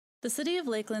The City of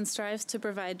Lakeland strives to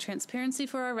provide transparency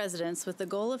for our residents with the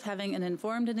goal of having an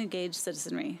informed and engaged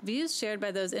citizenry. Views shared by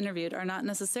those interviewed are not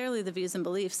necessarily the views and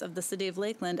beliefs of the City of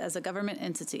Lakeland as a government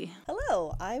entity.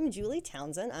 Hello, I'm Julie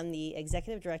Townsend. I'm the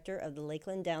Executive Director of the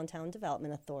Lakeland Downtown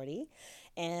Development Authority,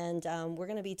 and we're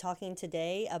going to be talking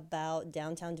today about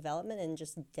downtown development and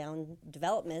just down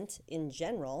development in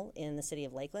general in the City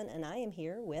of Lakeland, and I am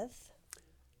here with...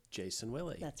 Jason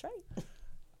Willey. That's right.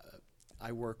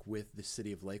 I work with the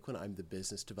City of Lakeland. I'm the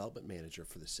Business Development Manager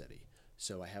for the city.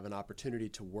 So I have an opportunity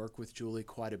to work with Julie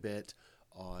quite a bit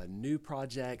on new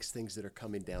projects, things that are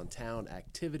coming downtown,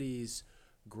 activities,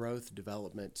 growth,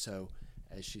 development. So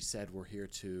as she said, we're here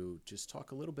to just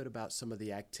talk a little bit about some of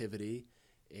the activity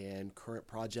and current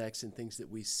projects and things that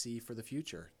we see for the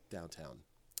future downtown.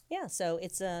 Yeah, so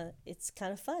it's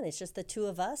kind of fun. It's just the two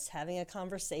of us having a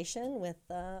conversation with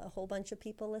a whole bunch of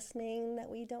people listening that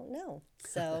we don't know.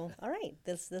 So, all right,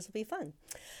 this will be fun.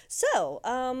 So,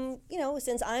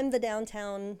 since I'm the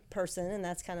downtown person and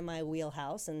that's kind of my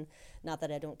wheelhouse, and not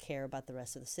that I don't care about the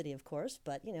rest of the city, of course,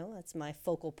 but that's my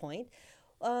focal point.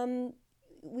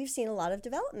 We've seen a lot of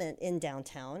development in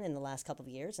downtown in the last couple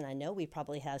of years, and I know we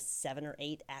probably have 7 or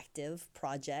 8 active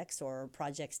projects or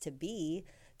projects to be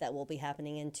that will be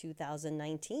happening in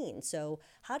 2019. So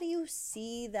how do you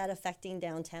see that affecting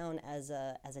downtown as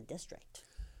a district?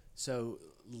 So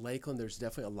Lakeland, there's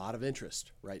definitely a lot of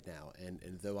interest right now. And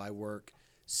though I work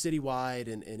citywide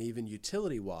and even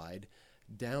utility-wide,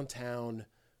 downtown,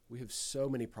 we have so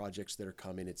many projects that are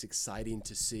coming. It's exciting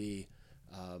to see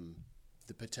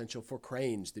the potential for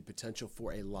cranes, the potential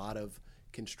for a lot of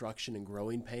construction and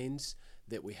growing pains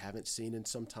that we haven't seen in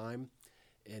some time.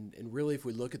 And really, if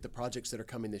we look at the projects that are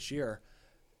coming this year,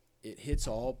 it hits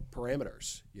all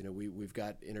parameters. We've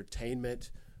got entertainment,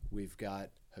 we've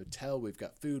got hotel, we've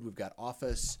got food, we've got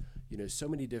office, so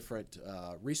many different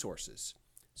resources.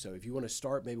 So if you want to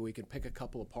start, maybe we can pick a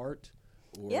couple apart.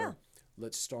 Or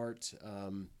let's start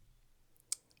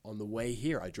on the way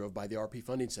here. I drove by the RP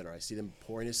Funding Center. I see them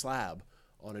pouring a slab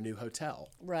on a new hotel.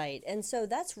 Right. And so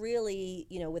that's really,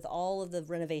 with all of the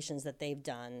renovations that they've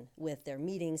done with their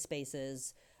meeting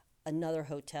spaces, another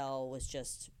hotel was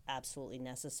just absolutely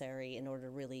necessary in order to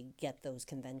really get those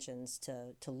conventions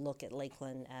to look at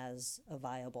Lakeland as a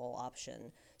viable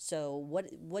option. So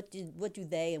what do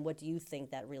they and what do you think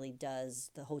that really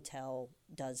does, the hotel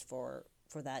does for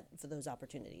those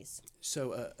opportunities?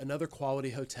 So another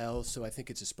quality hotel, so I think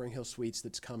it's a Spring Hill Suites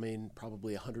that's coming,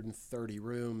 probably 130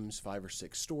 rooms, 5 or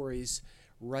 6 stories.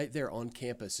 Right there on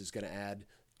campus is going to add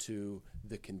to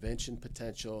the convention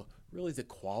potential, really the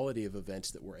quality of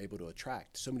events that we're able to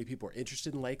attract. So many people are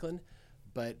interested in Lakeland,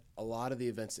 but a lot of the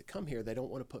events that come here, they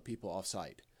don't want to put people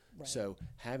off-site. Right. So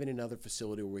having another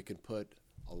facility where we can put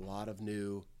a lot of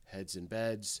new heads and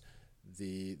beds,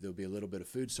 there'll be a little bit of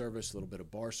food service, a little bit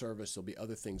of bar service. There'll be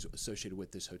other things associated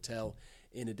with this hotel,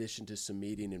 in addition to some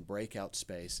meeting and breakout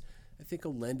space. I think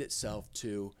will lend itself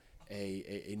to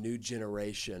a new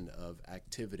generation of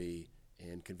activity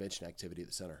and convention activity at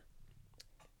the center.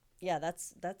 Yeah,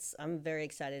 that's. I'm very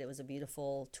excited. It was a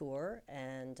beautiful tour,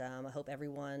 and I hope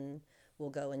everyone will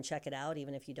go and check it out,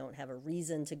 even if you don't have a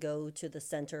reason to go to the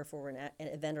center for an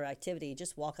event or activity.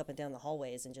 Just walk up and down the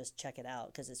hallways and just check it out,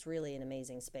 because it's really an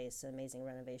amazing space, an amazing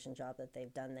renovation job that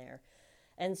they've done there.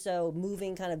 And so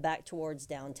moving kind of back towards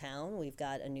downtown, we've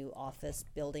got a new office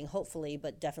building, hopefully,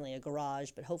 but definitely a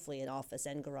garage, but hopefully an office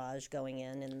and garage going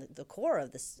in the core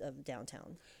of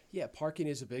downtown. Yeah, parking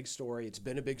is a big story. It's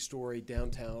been a big story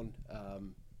downtown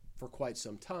for quite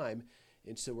some time.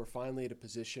 And so we're finally at a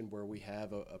position where we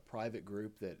have a private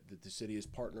group that the city is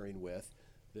partnering with,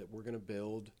 that we're going to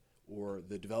build, or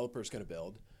the developer is going to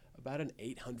build, about an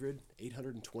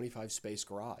 825 space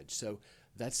garage. So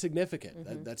that's significant.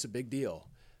 Mm-hmm. That's a big deal.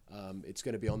 It's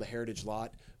going to be on the Heritage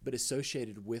lot, but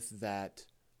associated with that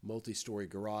multi-story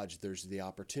garage, there's the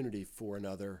opportunity for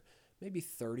another maybe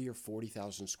 30 or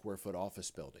 40,000 square foot office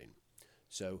building.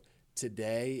 So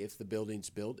today, if the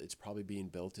building's built, it's probably being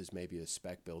built as maybe a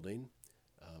spec building.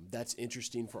 That's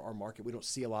interesting for our market. We don't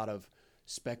see a lot of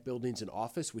spec buildings in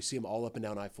office. We see them all up and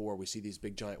down I-4. We see these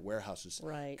big giant warehouses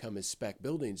come as spec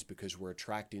buildings because we're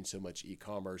attracting so much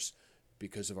e-commerce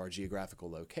because of our geographical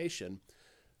location.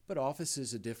 But office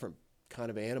is a different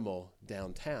kind of animal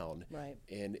downtown. Right.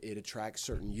 And it attracts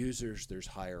certain users. There's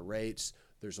higher rates.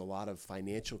 There's a lot of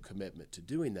financial commitment to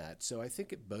doing that. So I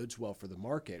think it bodes well for the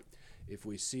market if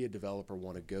we see a developer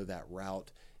want to go that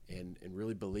route and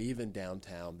really believe in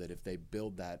downtown, that if they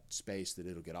build that space, that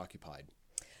it'll get occupied.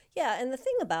 Yeah, and the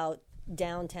thing about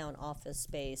downtown office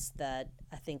space that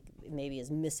I think maybe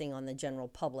is missing on the general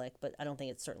public, but I don't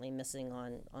think it's certainly missing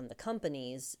on the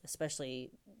companies,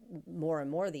 especially more and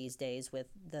more these days with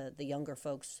the younger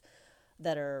folks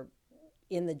that are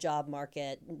in the job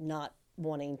market, not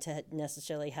wanting to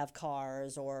necessarily have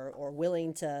cars or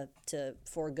willing to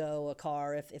forego a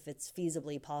car if it's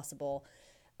feasibly possible,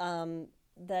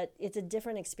 that it's a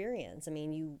different experience. I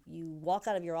mean, you walk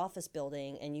out of your office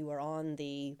building and you are on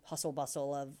the hustle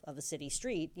bustle of a city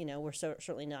street. You know, we're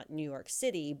certainly not New York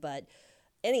City, but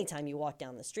anytime you walk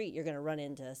down the street, you're going to run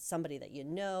into somebody that you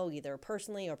know, either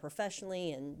personally or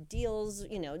professionally, and deals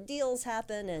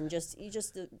happen, and just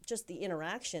the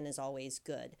interaction is always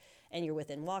good. And you're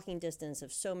within walking distance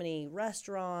of so many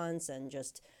restaurants and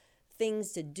just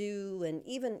things to do, and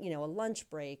even, a lunch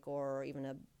break or even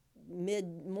a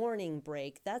mid-morning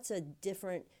break, that's a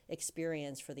different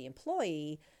experience for the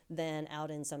employee than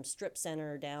out in some strip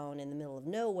center down in the middle of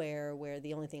nowhere where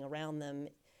the only thing around them,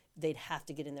 they'd have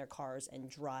to get in their cars and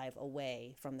drive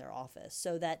away from their office.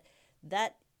 So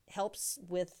that helps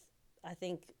with, I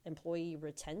think, employee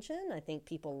retention. I think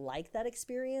people like that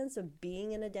experience of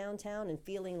being in a downtown and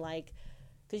feeling like,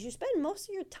 because you spend most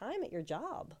of your time at your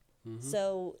job. Mm-hmm.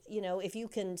 So, if you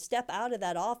can step out of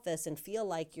that office and feel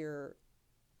like you're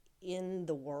in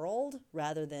the world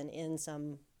rather than in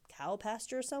some cow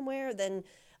pasture somewhere, then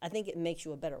I think it makes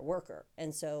you a better worker.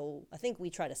 And so I think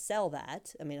we try to sell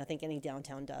that. I mean, I think any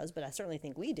downtown does, but I certainly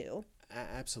think we do.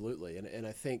 Absolutely. And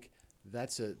I think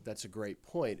that's a great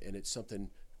point, and it's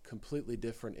something completely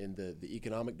different in the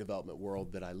economic development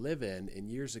world that I live in.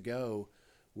 And years ago,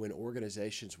 when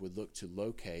organizations would look to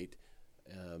locate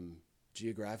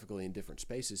geographically in different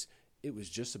spaces, it was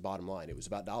just the bottom line. It was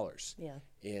about dollars. Yeah.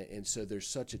 And so there's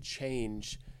such a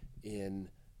change in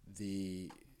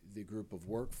the group of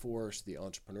workforce, the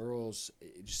entrepreneurials,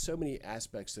 just so many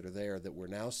aspects that are there that we're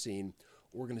now seeing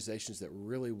organizations that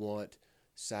really want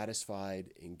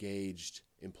satisfied, engaged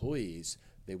employees.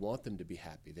 They want them to be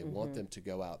happy. They want them to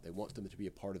go out. They want them to be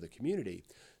a part of the community.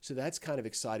 So that's kind of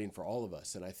exciting for all of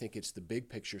us. And I think it's the big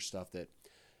picture stuff that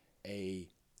a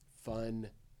fun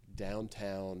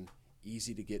downtown,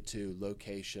 easy to get to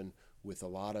location with a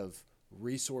lot of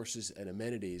resources and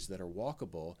amenities that are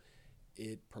walkable,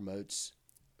 it promotes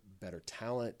better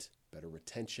talent, better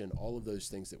retention, all of those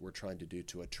things that we're trying to do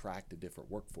to attract a different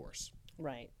workforce.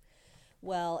 Right.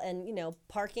 Well, and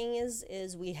parking is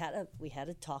we had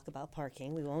to talk about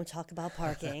parking. We won't talk about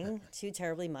parking too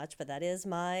terribly much, but that is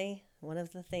one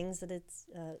of the things that it's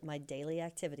my daily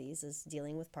activities is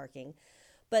dealing with parking.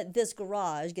 But this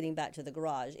garage, getting back to the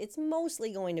garage, it's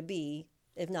mostly going to be,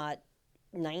 if not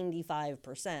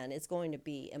 95%, it's going to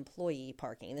be employee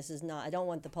parking. This is not, I don't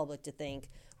want the public to think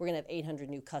we're going to have 800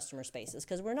 new customer spaces,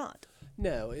 because we're not.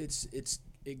 No,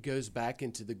 it goes back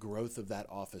into the growth of that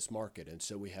office market. And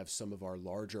so we have some of our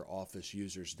larger office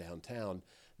users downtown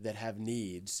that have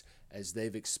needs as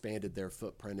they've expanded their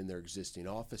footprint in their existing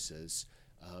offices,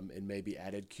 and maybe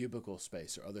added cubicle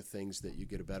space or other things that you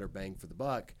get a better bang for the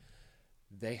buck.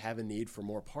 They have a need for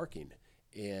more parking.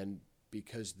 And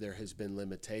because there has been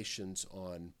limitations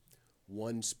on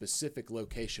one specific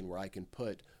location where I can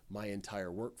put my entire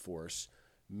workforce,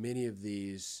 many of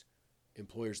these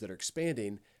employers that are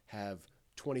expanding have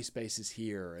 20 spaces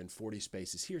here and 40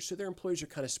 spaces here. So their employees are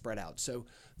kind of spread out. So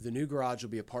the new garage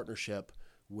will be a partnership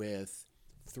with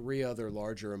 3 other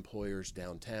larger employers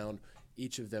downtown.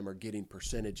 Each of them are getting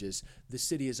percentages. The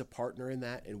city is a partner in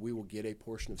that, and we will get a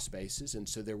portion of spaces. And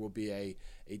so there will be a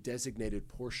designated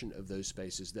portion of those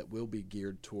spaces that will be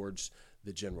geared towards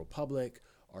the general public,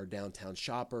 our downtown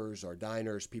shoppers, our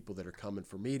diners, people that are coming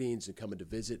for meetings and coming to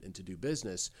visit and to do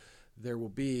business. There will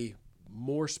be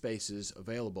more spaces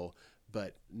available,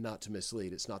 but not to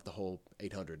mislead, it's not the whole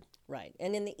 800. Right.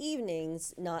 And in the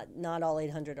evenings, not all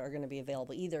 800 are going to be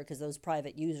available either, because those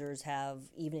private users have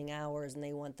evening hours and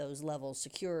they want those levels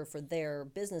secure for their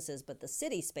businesses. But the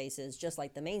city spaces, just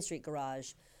like the Main Street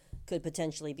garage, could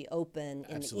potentially be open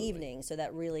in the evening. So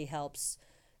that really helps,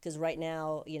 because right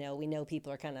now, we know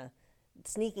people are kind of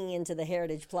sneaking into the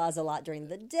Heritage Plaza a lot during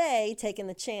the day, taking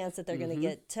the chance that they're going to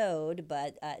get towed.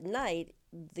 But at night,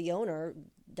 the owner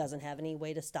doesn't have any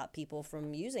way to stop people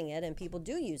from using it, and people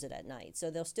do use it at night. So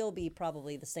there'll still be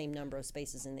probably the same number of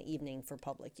spaces in the evening for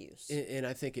public use. And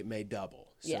I think it may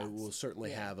double. So we'll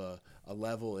certainly have a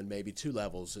level and maybe 2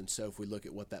 levels. And so if we look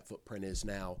at what that footprint is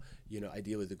now,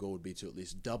 ideally the goal would be to at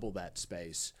least double that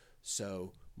space.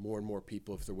 So more and more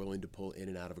people, if they're willing to pull in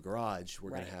and out of a garage, we're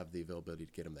going to have the availability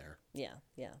to get them there. Yeah,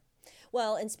 yeah.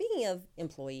 Well, and speaking of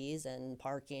employees and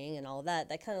parking and all that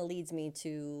kind of leads me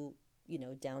to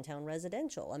downtown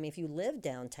residential. I mean, if you live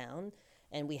downtown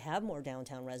and we have more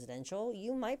downtown residential,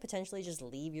 you might potentially just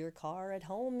leave your car at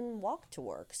home and walk to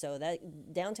work. So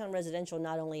that downtown residential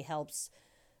not only helps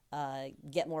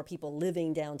get more people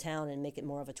living downtown and make it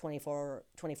more of a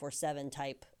 24/7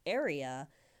 type area.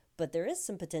 But there is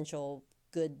some potential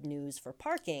good news for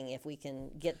parking if we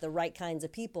can get the right kinds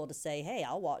of people to say, hey,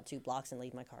 I'll walk 2 blocks and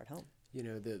leave my car at home. You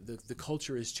know, the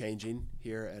culture is changing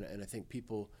here, and I think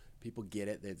people get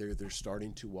it. They're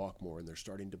starting to walk more, and they're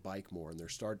starting to bike more, and they're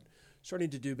starting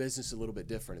to do business a little bit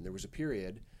different. And there was a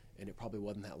period, and it probably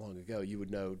wasn't that long ago, you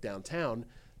would know downtown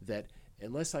that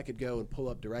unless I could go and pull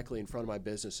up directly in front of my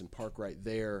business and park right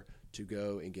there to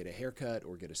go and get a haircut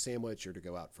or get a sandwich or to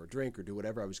go out for a drink or do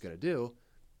whatever I was going to do,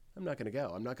 I'm not going to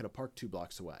go. I'm not going to park 2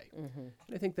 blocks away. And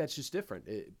I think that's just different.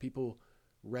 People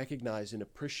recognize and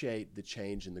appreciate the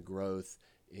change and the growth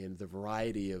in the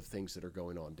variety of things that are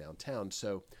going on downtown.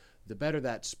 So the better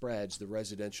that spreads, the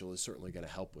residential is certainly going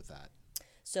to help with that.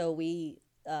 So we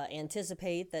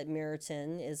anticipate that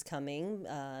Meriton is coming.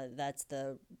 That's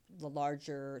the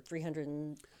larger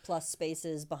 300 plus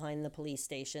spaces behind the police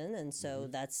station, and so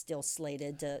that's still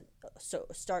slated to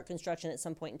start construction at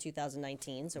some point in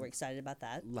 2019. So we're excited about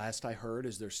that. Last I heard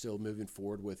is they're still moving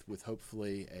forward with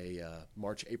hopefully a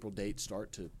March-April date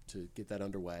start to get that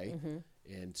underway.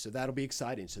 And so that'll be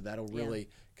exciting. So that'll really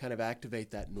kind of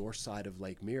activate that north side of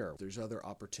Lake Mirror. There's other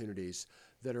opportunities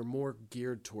that are more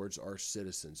geared towards our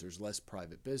citizens. There's less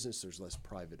private business. There's less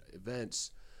private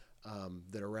events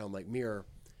that are around Lake Mirror.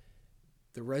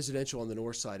 The residential on the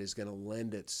north side is going to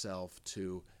lend itself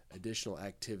to additional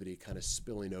activity kind of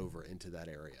spilling over into that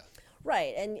area.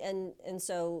 Right. And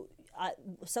so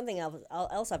something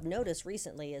else I've noticed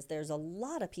recently is there's a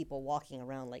lot of people walking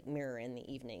around Lake Mirror in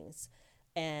the evenings.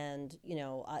 And, you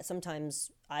know,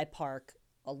 sometimes I park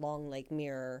along Lake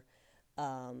Mirror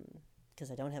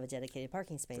because I don't have a dedicated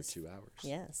parking space. For 2 hours.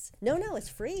 Yes. No, it's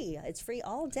free. It's free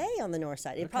all day on the north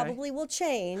side. It probably will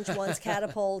change once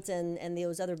Catapult and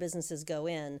those other businesses go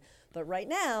in. But right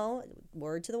now,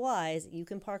 word to the wise, you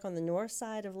can park on the north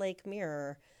side of Lake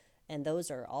Mirror, and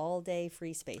those are all-day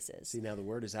free spaces. See, now the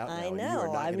word is out now. I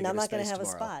know. I'm not going to have a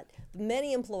spot.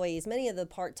 Many employees, many of the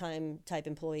part-time type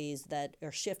employees that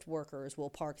are shift workers will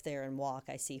park there and walk.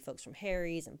 I see folks from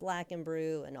Harry's and Black and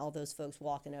Brew and all those folks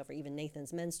walking over. Even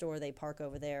Nathan's Men's Store, they park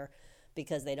over there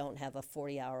because they don't have a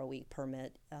 40-hour-a-week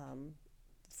permit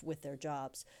with their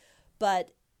jobs.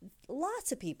 But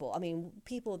lots of people, I mean,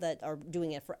 people that are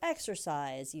doing it for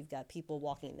exercise. You've got people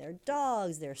walking their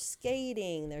dogs, they're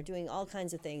skating, they're doing all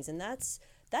kinds of things. And that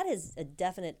is a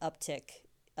definite uptick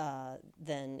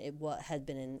than it had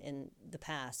been in the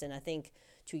past. And I think,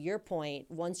 to your point,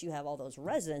 once you have all those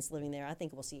residents living there, I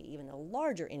think we'll see even a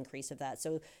larger increase of that.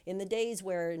 So in the days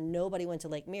where nobody went to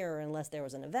Lake Mirror unless there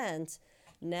was an event,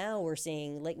 now we're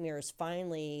seeing Lake Mirror is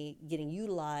finally getting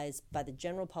utilized by the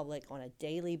general public on a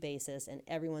daily basis, and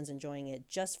everyone's enjoying it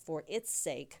just for its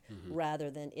sake rather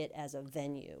than it as a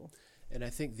venue. And I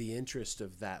think the interest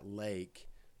of that lake,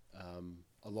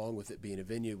 along with it being a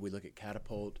venue, we look at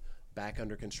Catapult, back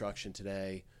under construction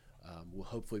today, will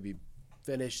hopefully be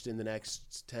finished in the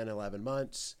next 10, 11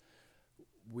 months.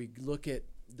 We look at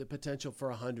the potential for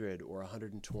 100 or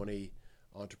 120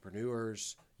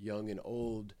 entrepreneurs, young and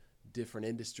old, different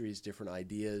industries, different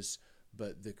ideas,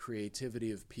 but the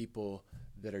creativity of people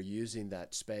that are using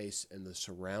that space and the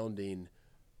surrounding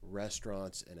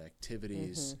restaurants and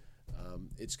activities,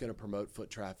 it's going to promote foot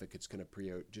traffic. It's going to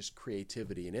promote just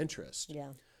creativity and interest. Yeah.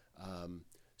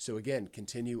 So again,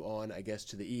 continue on, I guess,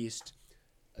 to the east,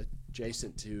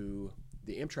 adjacent to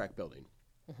the Amtrak building.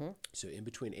 So in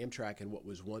between Amtrak and what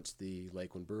was once the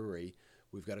Lakeland Brewery,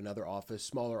 we've got another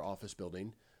smaller office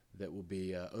building that will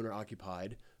be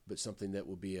owner-occupied, but something that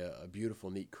will be a beautiful,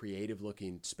 neat,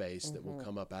 creative-looking space that will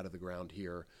come up out of the ground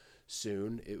here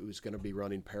soon. It was going to be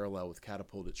running parallel with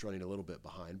Catapult. It's running a little bit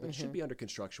behind, but it should be under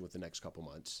construction within the next couple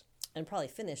months. And probably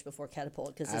finished before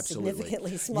Catapult because it's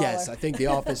significantly smaller. Yes, I think the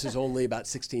office is only about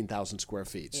 16,000 square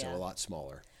feet, so a lot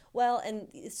smaller. Well, and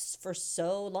for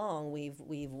so long we've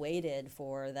waited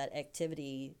for that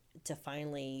activity to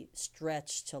finally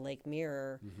stretch to Lake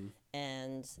Mirror,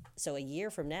 and so a year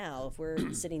from now, if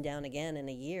we're sitting down again in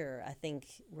a year, I think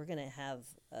we're going to have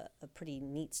a pretty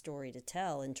neat story to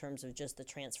tell in terms of just the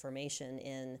transformation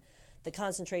in the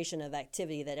concentration of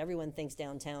activity that everyone thinks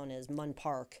downtown is Munn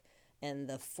Park and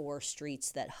the 4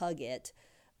 streets that hug it.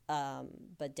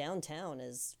 But downtown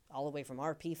is all the way from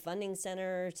RP Funding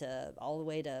Center to all the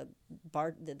way to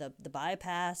the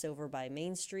bypass over by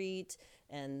Main Street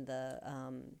and the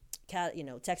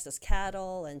Texas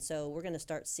Cattle. And so we're going to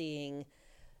start seeing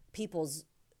people's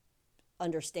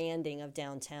understanding of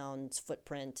downtown's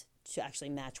footprint to actually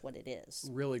match what it is.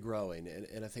 Really growing.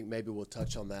 And I think maybe we'll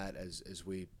touch on that as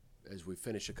we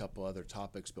finish a couple other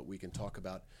topics, but we can talk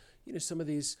about, some of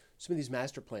these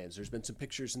master plans. There's been some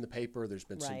pictures in the paper. There's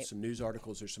been Right. some news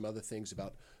articles. There's some other things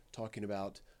about talking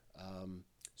about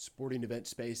sporting event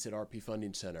space at RP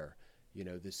Funding Center.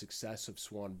 The success of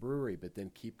Swan Brewery, but then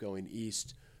keep going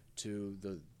east to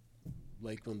the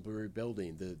Lakeland Brewery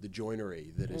building, the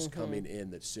joinery that is coming in,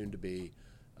 that's soon to be,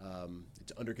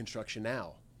 it's under construction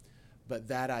now. But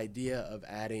that idea of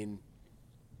adding,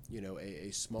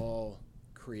 a small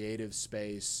creative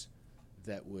space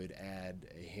that would add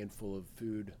a handful of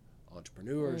food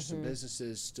entrepreneurs, some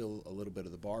businesses, still a little bit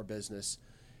of the bar business,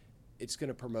 it's going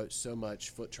to promote so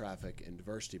much foot traffic and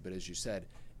diversity. But as you said,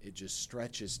 it just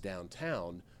stretches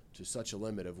downtown to such a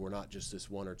limit of we're not just this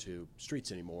one or two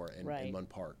streets anymore in Munn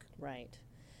Park. Right.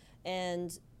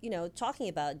 And, talking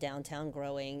about downtown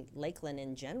growing, Lakeland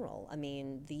in general, I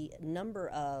mean, the number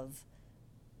of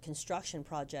construction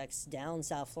projects down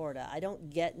South Florida, I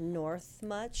don't get north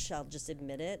much, I'll just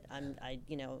admit it.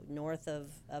 North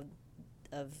of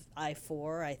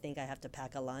I-4, I think I have to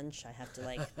pack a lunch. I have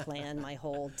to plan my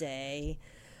whole day.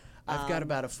 I've got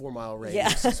about a 4-mile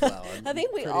radius as well. I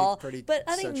think we pretty but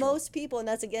I think central. most people, and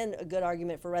that's again a good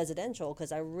argument for residential,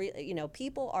 because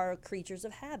people are creatures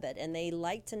of habit, and they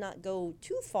like to not go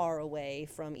too far away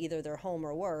from either their home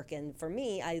or work. And for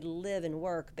me, I live and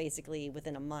work basically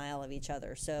within a mile of each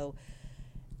other, so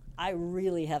I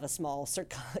really have a small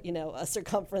a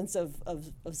circumference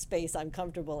of space I'm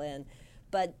comfortable in.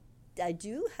 But I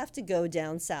do have to go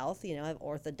down south. I have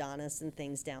orthodontists and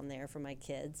things down there for my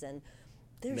kids, and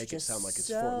there's Make just it sound like it's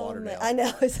so Fort Lauderdale. I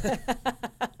know.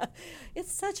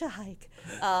 It's such a hike.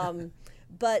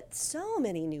 But so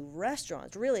many new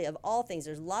restaurants, really, of all things.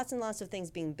 There's lots and lots of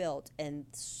things being built, and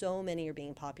so many are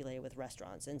being populated with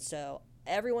restaurants. And so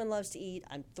everyone loves to eat.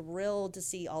 I'm thrilled to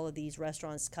see all of these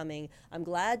restaurants coming. I'm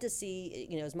glad to see,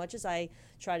 as much as I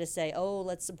try to say, oh,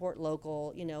 let's support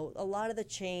local, a lot of the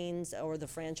chains or the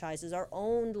franchises are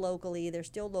owned locally. They're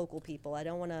still local people. I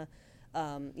don't want to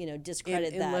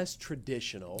discredit that. And less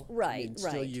traditional. Right,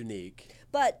 Still right. unique.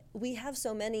 But we have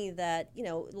so many that,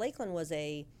 Lakeland was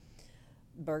a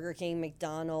Burger King,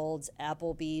 McDonald's,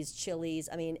 Applebee's, Chili's.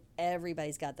 I mean,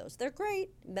 everybody's got those. They're great.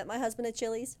 Met my husband at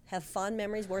Chili's. Have fond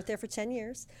memories. Worked there for 10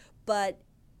 years. But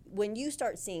when you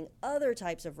start seeing other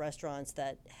types of restaurants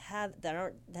that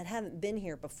haven't been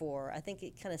here before, I think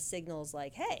it kind of signals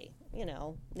like, hey,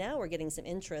 now we're getting some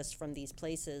interest from these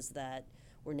places that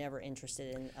were never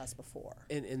interested in us before.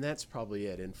 And that's probably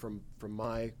it. And from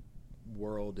my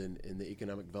world in the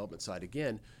economic development side,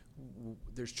 again,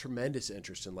 there's tremendous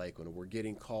interest in Lakeland. We're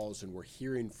getting calls and we're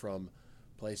hearing from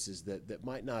places that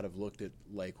might not have looked at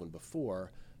Lakeland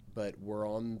before, but we're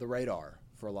on the radar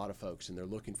for a lot of folks, and they're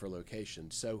looking for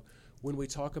locations. So when we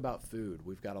talk about food,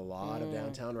 we've got a lot of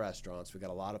downtown restaurants, we've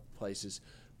got a lot of places.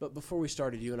 But before we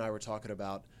started, you and I were talking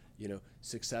about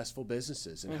successful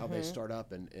businesses and how they start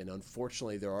up, and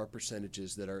unfortunately there are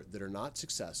percentages that are not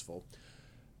successful.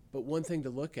 But one thing to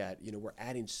look at, we're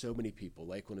adding so many people.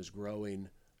 Lakeland is growing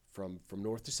from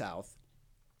north to south.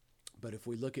 But if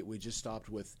we just stopped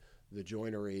with the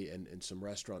joinery and some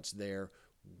restaurants there,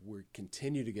 we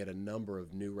continue to get a number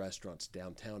of new restaurants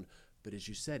downtown. But as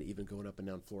you said, even going up and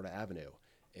down Florida Avenue,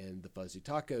 and the Fuzzy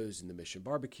Tacos and the Mission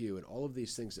Barbecue and all of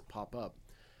these things that pop up.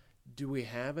 Do we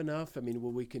have enough? I mean,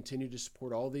 will we continue to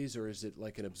support all these, or is it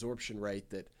like an absorption rate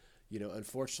that,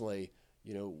 unfortunately,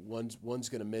 one's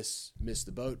going to miss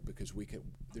the boat because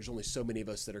there's only so many of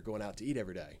us that are going out to eat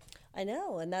every day. I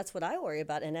know, and that's what I worry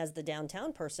about. And as the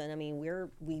downtown person, I mean,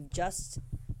 the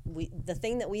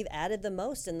thing that we've added the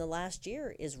most in the last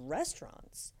year is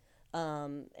restaurants.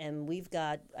 And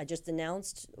I just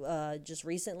announced, just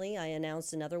recently, I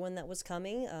announced another one that was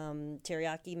coming,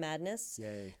 Teriyaki Madness.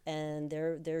 Yay. And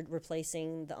they're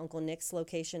replacing the Uncle Nick's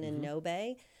location in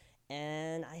Nobe.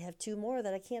 And I have 2 more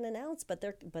that I can't announce, but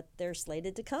they're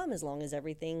slated to come as long as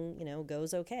everything,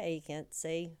 goes okay. You can't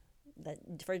say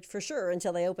that for sure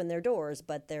until they open their doors,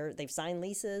 but they've signed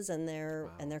leases and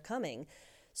they're coming.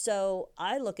 So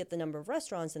I look at the number of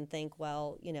restaurants and think,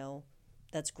 well,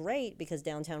 that's great because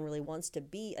downtown really wants to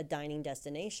be a dining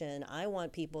destination. I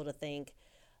want people to think,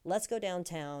 let's go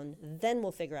downtown, then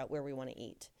we'll figure out where we want to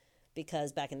eat.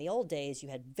 Because back in the old days, you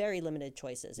had very limited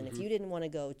choices. And if you didn't want to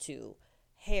go to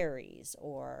Harry's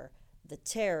or the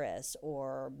Terrace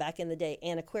or back in the day,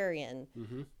 Antiquarian,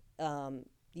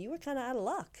 you were kind of out of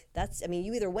luck.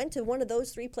 You either went to one of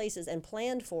those 3 places and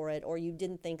planned for it, or you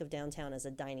didn't think of downtown as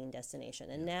a dining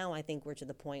destination. And now I think we're to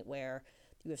the point where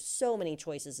you have so many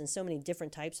choices and so many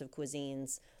different types of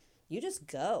cuisines. You just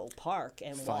go, park,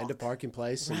 and find a parking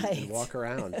place and walk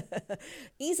around.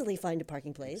 Easily find a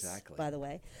parking place, Exactly. by the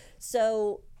way.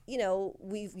 So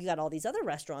we've got all these other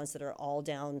restaurants that are all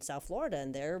down South Florida,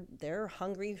 and they're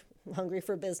hungry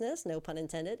for business, no pun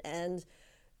intended. And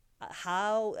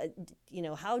how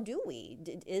do we?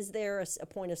 Is there a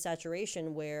point of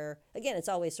saturation where, again, it's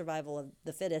always survival of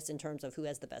the fittest in terms of who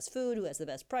has the best food, who has the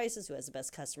best prices, who has the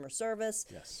best customer service?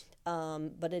 Yes.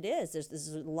 But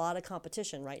there's a lot of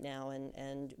competition right now,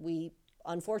 and we,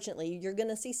 unfortunately, you're going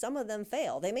to see some of them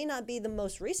fail. They may not be the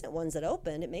most recent ones that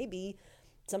opened. It may be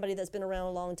somebody that's been around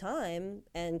a long time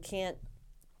and can't,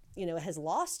 has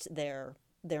lost their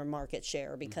market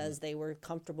share because they were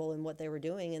comfortable in what they were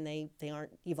doing, and they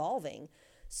aren't evolving.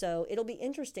 So it'll be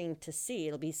interesting to see.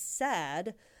 It'll be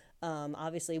sad.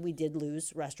 Obviously, we did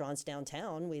lose restaurants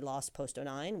downtown. We lost Posto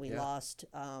 9. We lost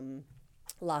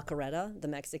La Carreta, the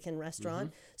Mexican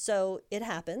restaurant. So it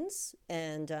happens.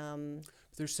 And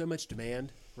there's so much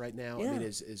demand right now. Yeah. I mean,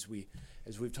 as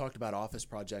we've talked about office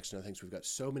projects and other things, we've got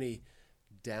so many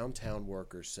downtown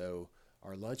workers. So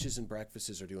our lunches and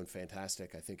breakfasts are doing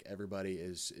fantastic. I think everybody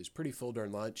is pretty full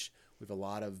during lunch. We have a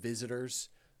lot of visitors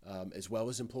as well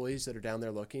as employees that are down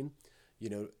there looking.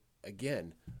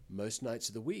 Again, most nights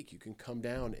of the week, you can come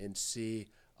down and see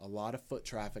a lot of foot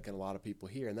traffic and a lot of people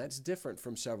here. And that's different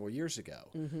from several years ago.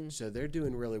 So they're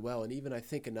doing really well. And even I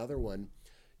think another one,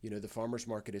 the farmers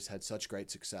market has had such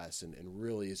great success and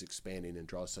really is expanding and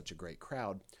draws such a great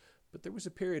crowd. But there was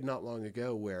a period not long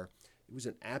ago where it was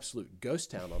an absolute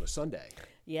ghost town on a Sunday.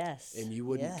 Yes. And you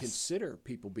wouldn't consider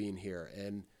people being here.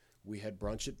 And we had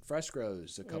brunch at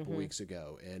Fresco's a couple weeks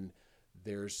ago. And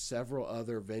there's several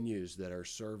other venues that are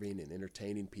serving and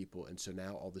entertaining people. And so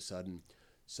now all of a sudden,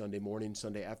 Sunday morning,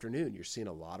 Sunday afternoon, you're seeing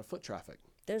a lot of foot traffic.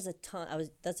 There's a ton.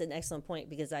 That's an excellent point,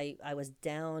 because I was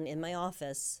down in my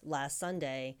office last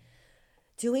Sunday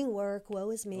doing work. Woe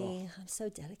is me. I'm so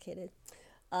dedicated.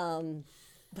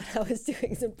 But I was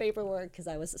doing some paperwork because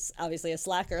I was obviously a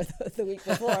slacker the week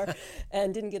before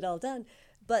and didn't get it all done.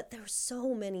 But there were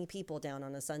so many people down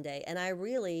on a Sunday. And I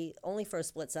really, only for a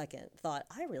split second, thought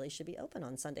I really should be open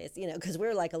on Sundays, because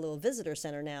we're like a little visitor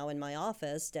center now in my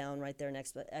office down right there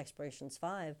next to Explorations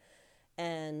 5.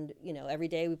 And, every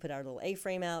day we put our little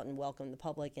A-frame out and welcome the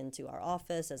public into our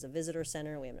office as a visitor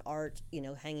center. We have an art,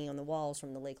 hanging on the walls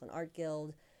from the Lakeland Art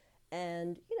Guild.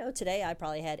 And, today I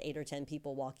probably had 8 or 10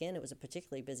 people walk in. It was a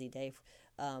particularly busy day.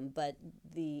 But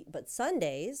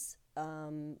Sundays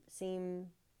seem,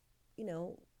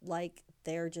 like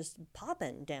they're just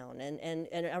popping down. And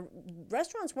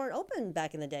restaurants weren't open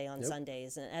back in the day on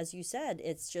Sundays. And as you said,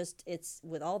 it's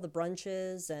with all the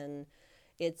brunches, and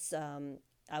it's,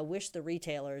 I wish the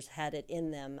retailers had it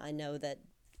in them. I know that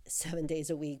 7 days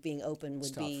a week being open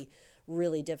would be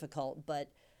really difficult, but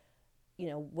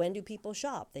when do people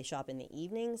shop? They shop in the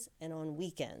evenings and on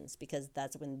weekends, because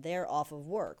that's when they're off of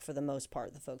work for the most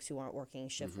part, the folks who aren't working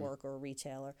shift work or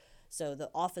retailer. So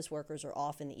the office workers are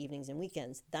off in the evenings and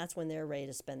weekends. That's when they're ready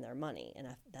to spend their money, and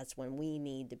that's when we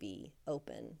need to be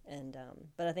open. And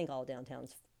but I think all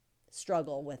downtowns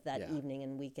struggle with that evening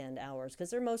and weekend hours, because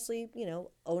they're mostly,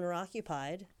 owner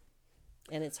occupied,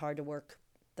 and it's hard to work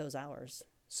those hours.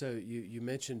 So you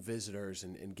mentioned visitors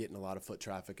and getting a lot of foot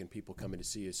traffic and people coming to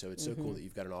see you. So it's so cool that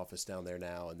you've got an office down there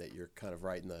now and that you're kind of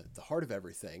right in the heart of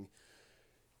everything.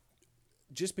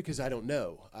 Just because I don't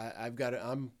know,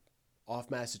 I'm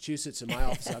off Massachusetts in my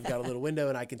office. I've got a little window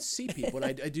and I can see people.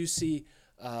 And I do see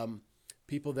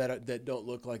people that don't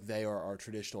look like they are our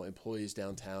traditional employees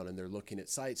downtown, and they're looking at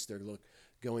sites. They're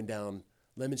going down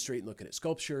Lemon Street and looking at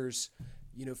sculptures.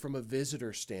 From a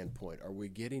visitor standpoint, are we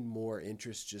getting more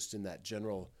interest just in that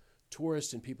general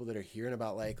tourist and people that are hearing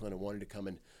about Lakeland and wanting to come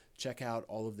and check out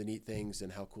all of the neat things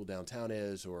and how cool downtown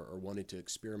is, or wanting to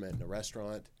experiment in a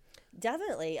restaurant?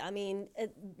 Definitely. I mean,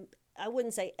 I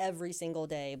wouldn't say every single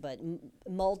day, but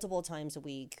multiple times a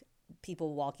week,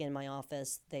 people walk in my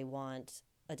office. They want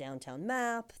a downtown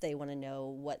map. They want to know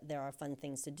what there are fun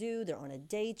things to do. They're on a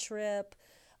day trip.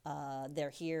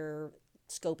 They're here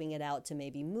scoping it out to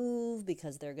maybe move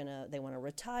because they want to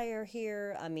retire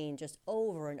here. I mean, just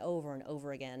over and over and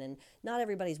over again. And not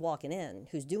everybody's walking in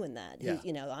who's doing that. Yeah.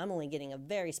 I'm only getting a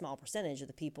very small percentage of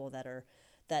the people that are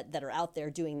out there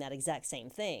doing that exact same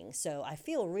thing. So I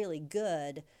feel really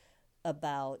good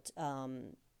about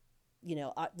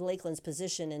Lakeland's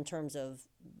position in terms of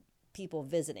people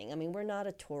visiting. I mean, we're not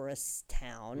a tourist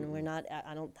town. Mm-hmm. We're not.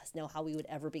 I don't know how we would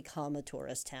ever become a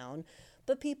tourist town,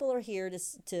 but people are here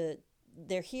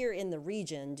they're here in the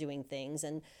region doing things.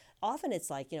 And often it's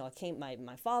like,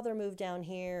 my father moved down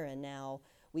here, and now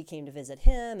we came to visit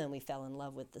him and we fell in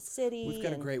love with the city. We've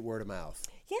got a great word of mouth.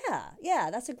 Yeah,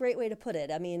 that's a great way to put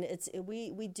it. I mean,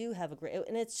 we do have a great,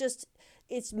 and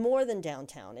it's more than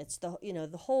downtown. It's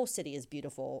the whole city is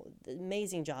beautiful.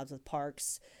 Amazing jobs with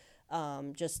parks,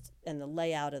 and the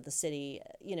layout of the city.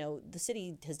 The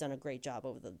city has done a great job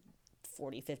over the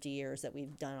 40, 50 years that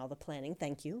we've done all the planning.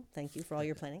 Thank you for all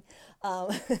your planning.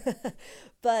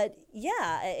 But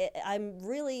yeah, I'm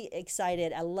really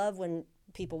excited. I love when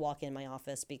people walk in my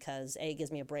office because it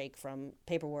gives me a break from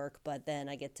paperwork, but then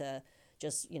I get to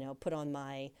just, put on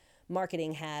my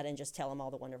marketing hat and just tell them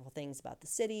all the wonderful things about the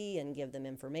city and give them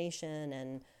information.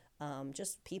 And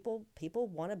just people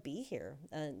want to be here.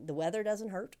 The weather doesn't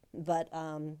hurt, but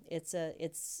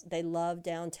they love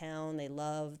downtown. They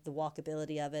love the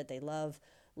walkability of it. They love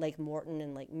Lake Morton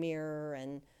and Lake Mirror.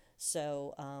 And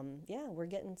so, we're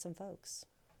getting some folks.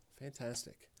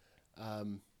 Fantastic.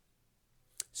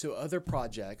 So other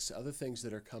projects, other things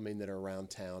that are coming that are around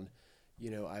town,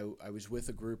 I was with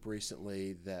a group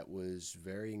recently that was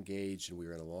very engaged, and we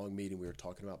were in a long meeting. We were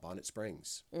talking about Bonnet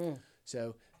Springs.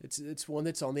 So it's one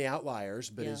that's on the outliers,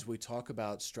 but as we talk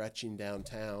about stretching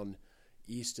downtown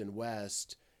east and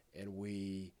west, and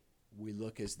we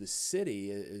look as the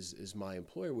city, as my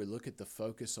employer, we look at the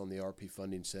focus on the RP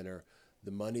Funding Center,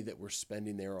 the money that we're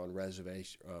spending there on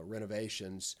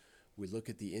renovations. We look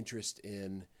at the interest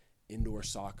in indoor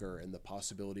soccer and the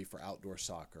possibility for outdoor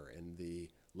soccer and the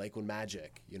Lakeland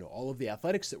Magic, all of the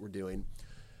athletics that we're doing.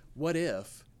 What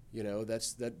if,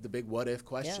 that's the big what if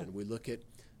question. Yeah. We look at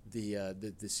the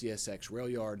CSX rail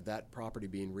yard, that property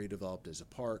being redeveloped as a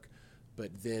park,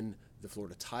 but then the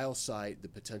Florida Tile site, the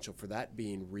potential for that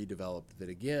being redeveloped, that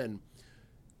again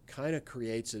kind of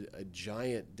creates a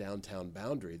giant downtown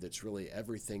boundary that's really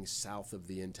everything south of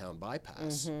the in-town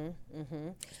bypass.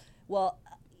 Well,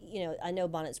 I know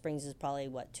Bonnet Springs is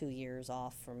probably 2 years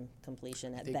off from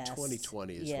completion at best. I think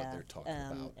 2020 is what they're talking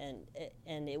about.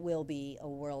 And it will be a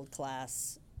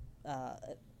world-class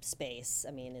space.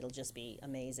 I mean, it'll just be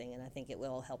amazing, and I think it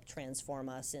will help transform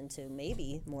us into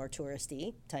maybe more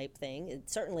touristy type thing.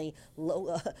 It's certainly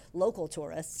local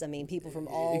tourists. I mean, people from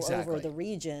all over the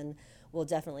region will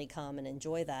definitely come and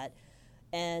enjoy that.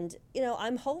 And,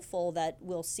 I'm hopeful that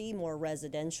we'll see more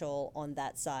residential on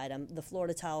that side. The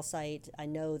Florida Tile site, I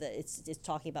know that it's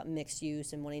talking about mixed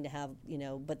use and wanting to have,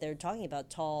 but they're talking about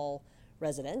tall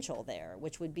residential there,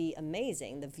 which would be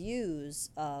amazing. The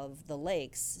views of the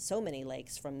lakes, so many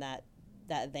lakes from that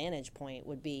vantage point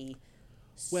would be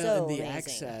so and the amazing.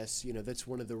 Access, that's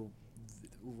one of the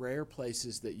rare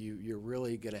places that you're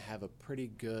really going to have a pretty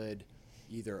good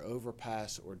either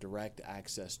overpass or direct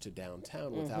access to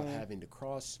downtown without having to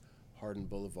cross Hardin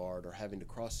Boulevard or having to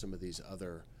cross some of these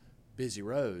other busy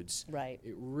roads. Right.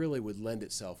 It really would lend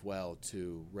itself well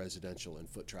to residential and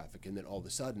foot traffic. And then all of a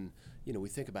sudden, we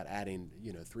think about adding,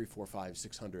 300, 400, 500,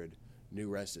 600 new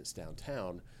residents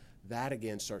downtown. That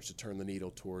again starts to turn the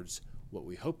needle towards what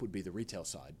we hope would be the retail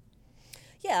side.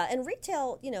 Yeah, and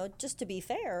retail, just to be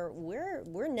fair,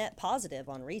 we're net positive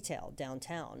on retail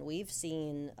downtown. We've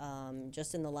seen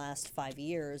just in the last 5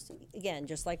 years, again,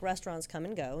 just like restaurants come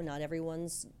and go, not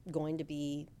everyone's going to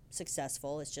be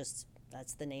successful. It's just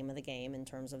that's the name of the game in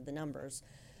terms of the numbers.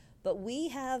 But we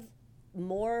have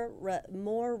more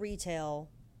retail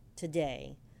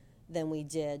today than we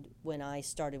did when I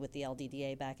started with the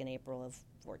LDDA back in April of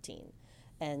 2014.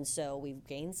 And so we've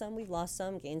gained some, we've lost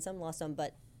some, gained some, lost some,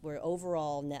 but we're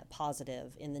overall net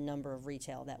positive in the number of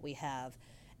retail that we have.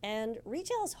 And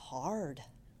retail is hard.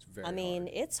 It's very hard.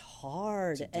 It's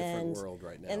hard. It's a different world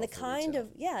right now. And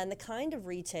the kind of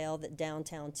retail that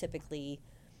downtowns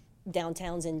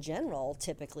in general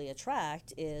typically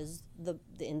attract is the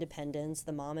independents,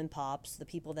 the mom and pops, the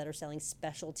people that are selling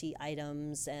specialty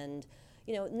items, and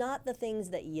not the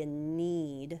things that you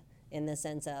need in the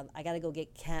sense of I got to go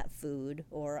get cat food,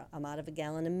 or I'm out of a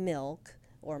gallon of milk,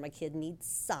 or my kid needs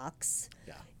socks.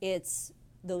 Yeah. It's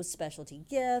those specialty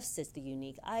gifts, it's the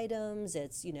unique items,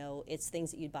 it's it's things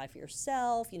that you'd buy for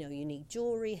yourself, unique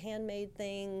jewelry, handmade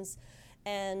things.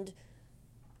 And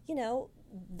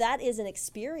that is an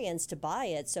experience to buy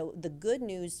it. So the good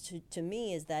news to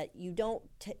me is that you don't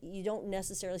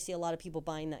necessarily see a lot of people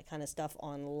buying that kind of stuff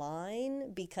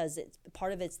online, because it's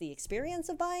part of it's the experience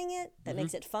of buying it that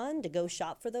makes it fun to go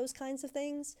shop for those kinds of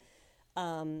things.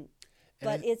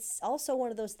 But it's also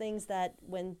one of those things that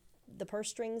when the purse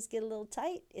strings get a little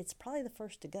tight, it's probably the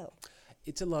first to go.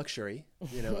 It's a luxury, a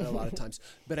lot of times.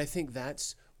 But I think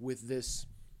that's with this,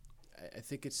 I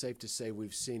think it's safe to say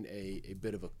we've seen a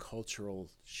bit of a cultural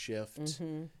shift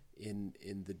in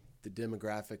the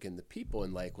demographic and the people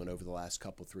in Lakeland over the last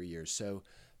 3 years. So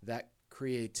that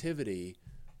creativity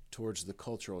towards the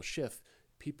cultural shift,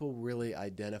 people really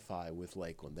identify with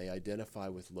Lakeland. They identify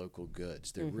with local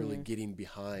goods. They're really getting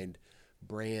behind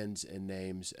brands and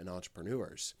names and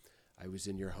entrepreneurs. I was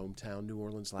in your hometown, New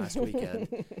Orleans, last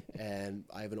weekend, and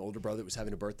I have an older brother that was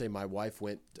having a birthday. My wife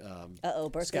went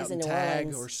birthdays scout in and New tag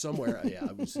Orleans. or somewhere. Yeah,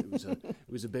 it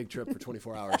was a big trip for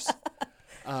 24 hours.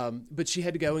 But she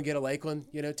had to go and get a Lakeland,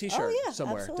 T-shirt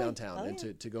somewhere absolutely. downtown,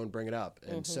 and to go and bring it up.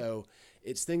 And so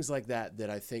it's things like that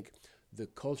I think the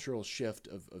cultural shift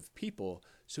of people.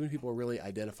 So many people are really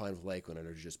identifying with Lakeland and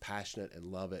are just passionate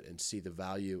and love it and see the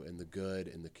value and the good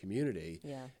in the community.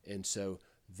 Yeah. And so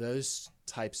those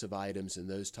types of items and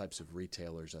those types of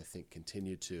retailers, I think,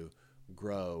 continue to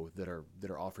grow that are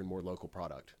offering more local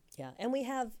product. Yeah, and we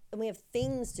have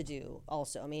things to do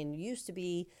also. I mean, it used to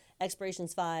be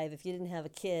Expirations 5. If you didn't have a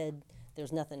kid,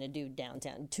 there's nothing to do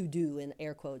downtown. To do in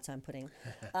air quotes, I'm putting.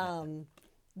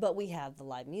 But we have the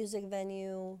live music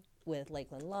venue with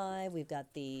Lakeland Live. We've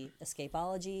got the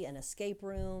Escapology and Escape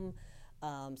Room.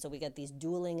 So we got these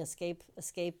dueling escape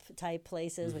type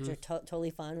places, which are totally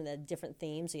fun with a different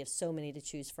themes. So you have so many to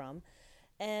choose from.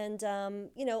 And,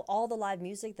 all the live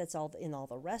music that's all in all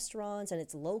the restaurants, and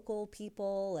it's local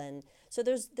people. And so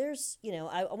there's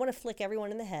I want to flick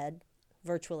everyone in the head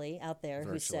virtually out there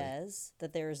who says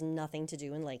that there is nothing to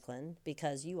do in Lakeland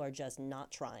because you are just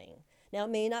not trying. Now, it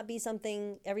may not be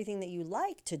everything that you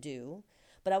like to do,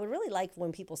 but I would really like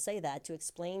when people say that to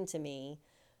explain to me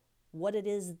what it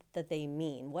is that they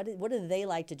mean. What do they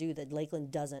like to do that Lakeland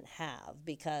doesn't have?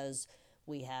 Because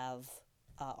we have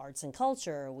arts and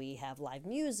culture, we have live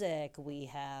music, we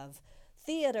have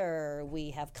theater,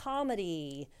 we have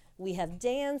comedy, we have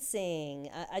dancing.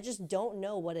 I just don't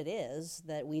know what it is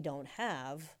that we don't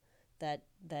have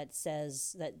that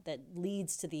says that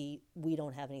leads to the "we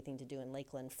don't have anything to do in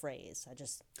Lakeland" phrase. I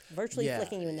just virtually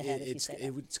flicking you in the head if you say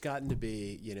that. It's gotten to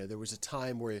be, there was a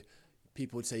time where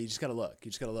people would say, you just got to look,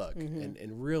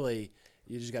 and really,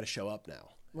 you just got to show up now.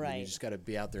 Right. You just got to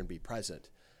be out there and be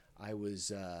present. I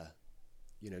was,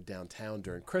 downtown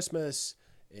during Christmas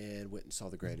and went and saw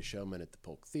The Greatest Showman at the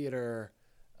Polk Theater.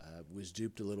 Was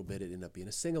duped a little bit. It ended up being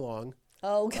a sing-along.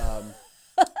 Oh,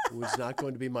 Was not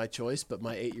going to be my choice, but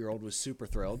my 8-year-old was super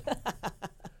thrilled.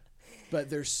 But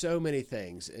there's so many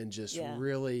things and just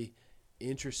really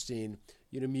interesting.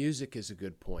 Music is a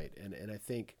good point. And I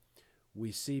think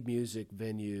we see music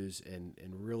venues and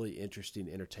really interesting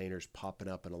entertainers popping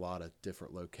up in a lot of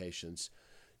different locations.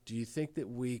 Do you think that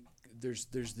there's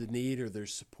the need or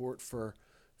there's support for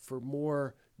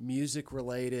more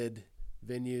music-related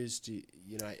venues?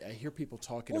 I hear people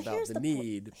talking about the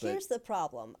need. But here's the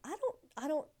problem. I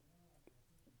don't.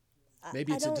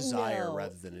 Maybe it's a desire know.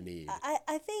 rather than a need.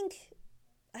 I think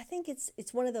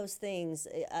it's one of those things,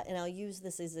 and I'll use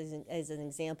this as an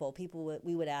example.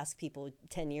 We would ask people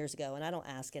 10 years ago, and I don't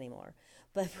ask anymore,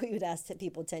 but we would ask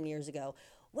people 10 years ago,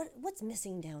 what's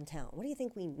missing downtown? What do you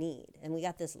think we need? And we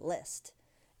got this list,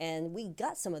 and we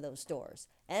got some of those stores,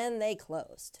 and they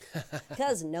closed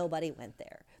because nobody went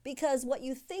there. Because what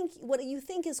you think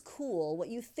is cool, what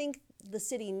you think the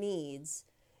city needs,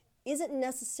 isn't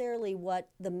necessarily what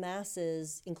the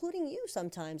masses, including you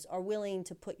sometimes, are willing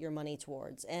to put your money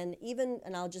towards. And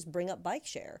I'll just bring up bike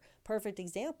share, perfect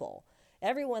example.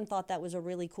 Everyone thought that was a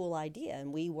really cool idea,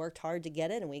 and we worked hard to get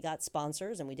it, and we got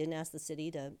sponsors, and we didn't ask the city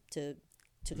to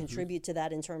contribute to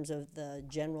that in terms of the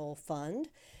general fund.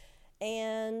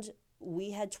 And we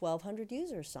had 1,200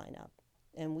 users sign up,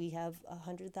 and we have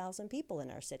 100,000 people in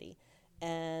our city.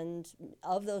 And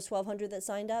of those 1,200 that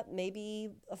signed up,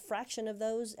 maybe a fraction of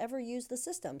those ever used the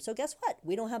system. So guess what?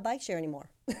 We don't have bike share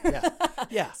anymore.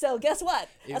 Yeah. So guess what?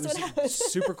 That's what happened. It was a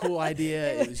super cool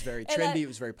idea. It was very trendy. It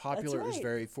was very popular. It was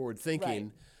very forward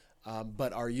thinking. Right.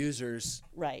 But our users.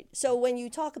 Right. So when you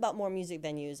talk about more music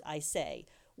venues, I say,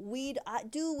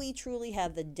 do we truly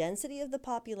have the density of the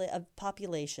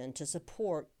population to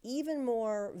support even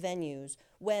more venues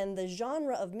when the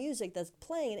genre of music that's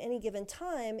playing at any given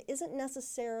time isn't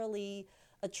necessarily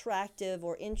attractive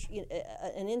or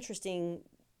an interesting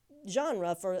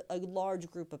genre for a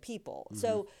large group of people? Mm-hmm.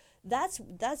 So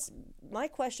that's my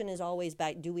question is always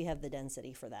back, do we have the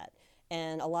density for that?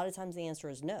 And a lot of times the answer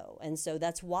is no. And so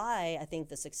that's why I think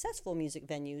the successful music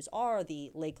venues are the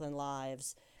Lakeland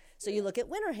Lives. So you look at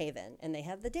Winter Haven, and they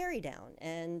have the Dairy Down,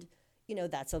 and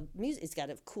that's it's got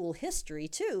a cool history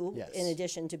too. Yes. In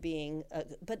addition to being,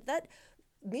 but that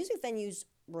music venues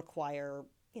require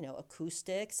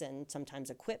acoustics and sometimes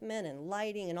equipment and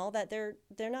lighting and all that. They're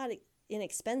not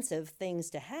inexpensive things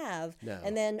to have. No.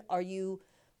 And then are you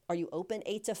open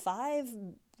 8 to 5,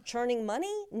 churning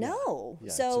money? No.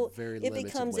 Yeah, So it's a very it limited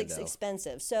becomes window.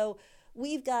 expensive. So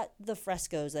we've got the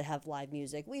Frescoes that have live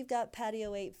music. We've got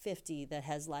Patio 850 that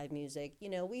has live music.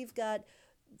 We've got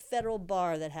Federal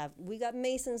Bar we got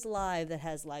Mason's Live that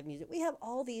has live music. We have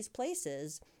all these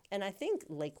places, and I think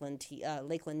Lakeland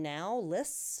Now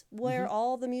lists where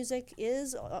all the music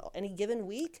is any given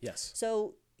week. Yes.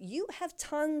 So you have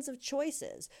tons of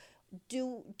choices.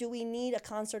 Do we need a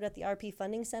concert at the RP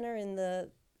Funding Center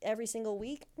every single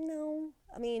week? No.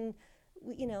 I mean,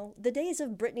 the days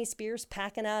of Britney Spears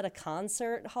packing out a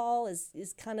concert hall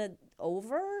is kind of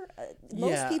over.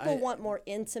 Most people want more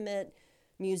intimate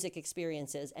music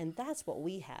experiences, and that's what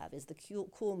we have, is the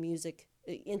cool music,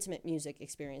 intimate music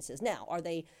experiences. Now, are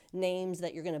they names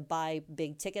that you're going to buy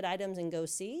big ticket items and go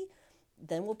see?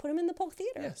 Then we'll put them in the Polk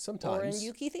Theater. Yeah, sometimes. Or in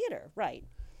Yuki Theater, right.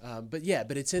 But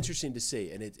it's interesting to see,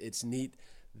 and it's neat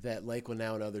that Lakeland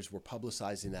Now and others were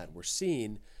publicizing that. We're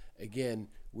seeing, again,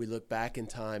 we look back in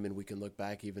time, and we can look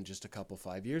back even just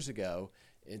 5 years ago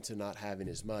into not having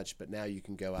as much, but now you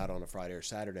can go out on a Friday or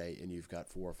Saturday and you've got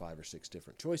 4 or 5 or 6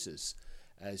 different choices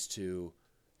as to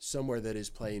somewhere that is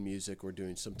playing music or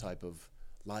doing some type of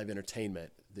live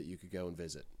entertainment that you could go and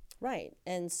visit. Right.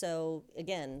 And so,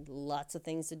 again, lots of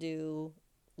things to do,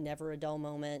 never a dull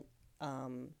moment,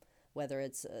 whether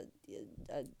it's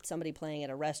somebody playing at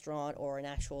a restaurant or an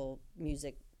actual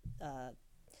music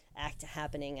act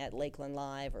happening at Lakeland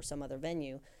Live or some other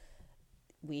venue.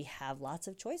 We have lots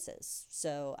of choices.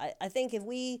 So I think if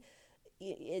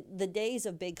the days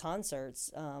of big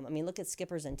concerts, look at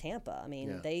Skipper's in Tampa.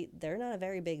 They're not a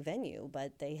very big venue,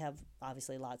 but they have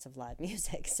obviously lots of live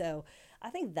music. So I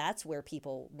think that's where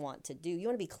people want to do. You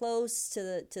want to be close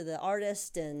to the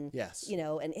artist and, yes,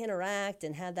 and interact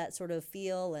and have that sort of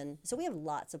feel. And so we have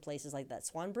lots of places like that.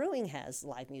 Swan Brewing has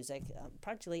live music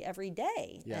practically every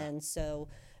day. Yeah.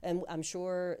 And I'm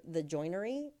sure the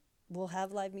Joinery will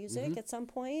have live music at some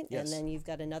point. Yes. And then you've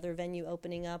got another venue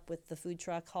opening up with the food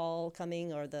truck hall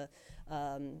coming, or the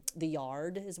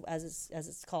Yard, as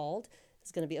it's called.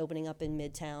 It's going to be opening up in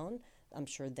Midtown. I'm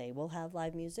sure they will have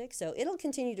live music. So it'll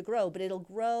continue to grow, but it'll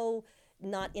grow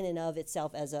not in and of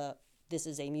itself as this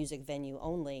is a music venue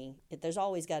only. There's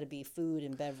always got to be food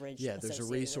and beverage. Yeah, there's a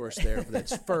resource there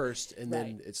that's first, and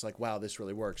then it's like, wow, this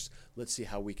really works. Let's see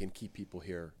how we can keep people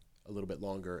here a little bit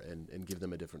longer and give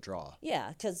them a different draw. Yeah,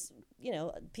 because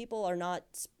people they're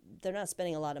not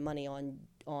spending a lot of money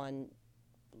on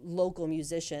local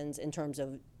musicians in terms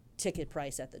of ticket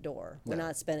price at the door. We're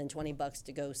not spending $20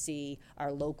 to go see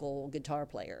our local guitar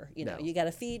player. No. You got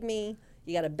to feed me,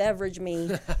 you got to beverage me,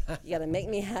 you got to make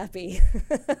me happy,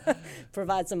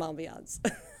 provide some ambiance.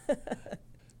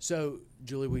 So,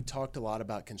 Julie, we talked a lot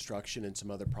about construction and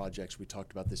some other projects. We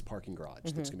talked about this parking garage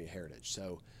that's going to be a heritage.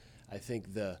 So I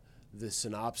think the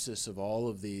synopsis of all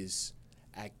of these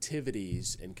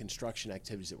activities and construction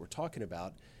activities that we're talking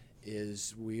about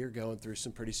is we are going through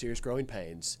some pretty serious growing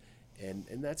pains.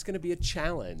 And that's going to be a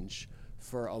challenge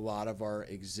for a lot of our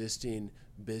existing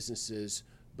businesses,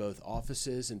 both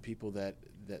offices and people that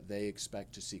they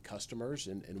expect to see customers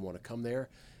and want to come there,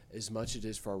 as much as it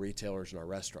is for our retailers and our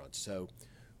restaurants. So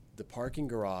the parking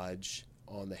garage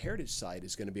on the Heritage site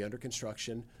is going to be under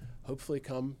construction, hopefully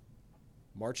come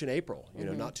March and April.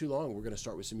 Not too long. We're going to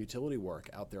start with some utility work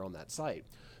out there on that site.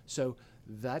 So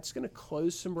that's going to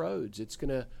close some roads. It's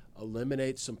going to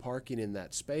eliminate some parking in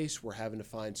that space. We're having to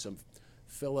find some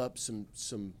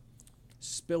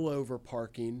spillover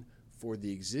parking for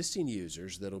the existing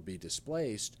users that'll be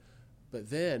displaced. But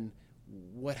then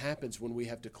what happens when we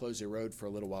have to close a road for a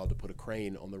little while to put a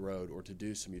crane on the road or to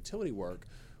do some utility work?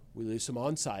 We lose some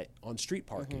on-street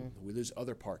parking. We lose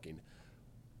other parking.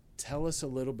 Tell us a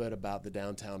little bit about the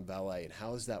downtown valet and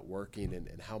how is that working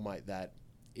and how might that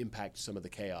impact some of the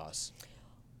chaos?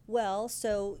 Well,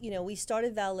 so, we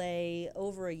started valet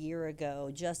over a year ago,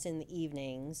 just in the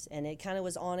evenings, and it kind of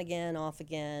was on again, off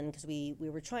again, because we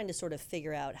were trying to sort of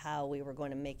figure out how we were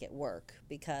going to make it work,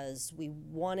 because we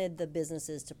wanted the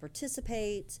businesses to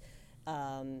participate,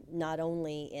 not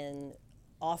only in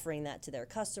offering that to their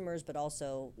customers, but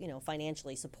also,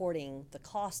 financially supporting the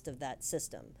cost of that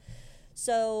system.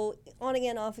 So on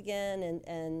again, off again,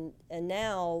 and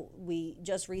now we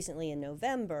just recently in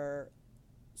November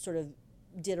sort of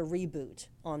did a reboot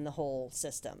on the whole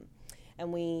system.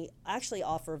 And we actually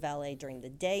offer valet during the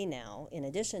day now, in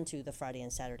addition to the Friday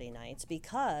and Saturday nights,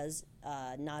 because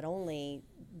not only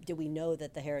did we know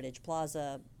that the Heritage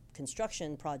Plaza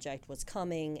construction project was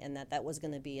coming and that was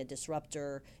going to be a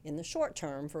disruptor in the short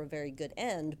term for a very good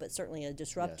end, but certainly a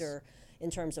disruptor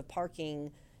in terms of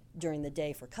parking during the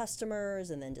day for customers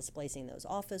and then displacing those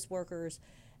office workers.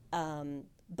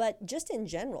 But just in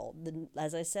general,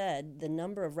 as I said, the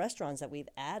number of restaurants that we've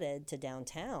added to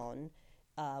downtown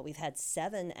We've had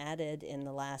 7 added in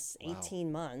the last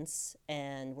 18 months,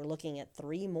 and we're looking at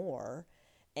 3 more.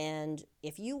 And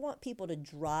if you want people to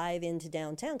drive into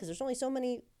downtown, because there's only so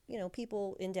many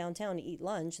people in downtown to eat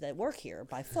lunch that work here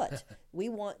by foot. we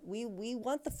want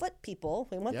the foot people.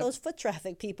 We want those foot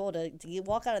traffic people to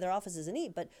walk out of their offices and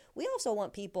eat. But we also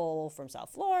want people from South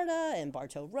Florida and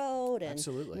Bartow Road and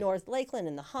North Lakeland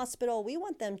and the hospital. We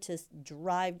want them to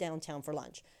drive downtown for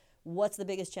lunch. What's the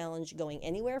biggest challenge going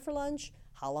anywhere for lunch?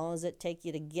 How long does it take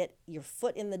you to get your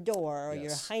foot in the door or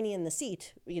your hiney in the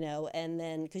seat, and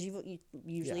then, because you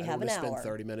usually have an hour. I spend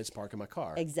 30 minutes parking my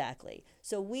car. Exactly.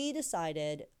 So we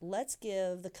decided, let's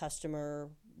give the customer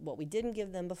what we didn't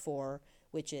give them before,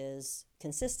 which is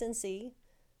consistency,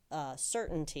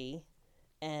 certainty,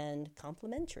 and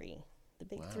complimentary. The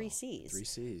big 3 C's. 3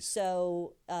 C's.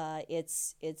 So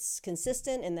it's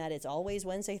consistent in that it's always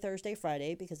Wednesday, Thursday,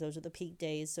 Friday, because those are the peak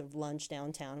days of lunch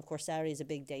downtown. Of course, Saturday is a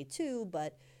big day too,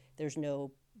 but there's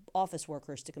no office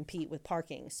workers to compete with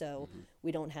parking, so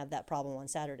we don't have that problem on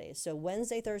Saturdays. So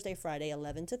Wednesday, Thursday, Friday,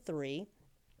 11 to 3.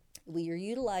 We are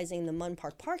utilizing the Munn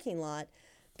Park parking lot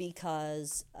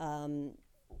because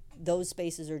those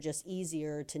spaces are just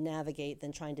easier to navigate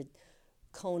than trying to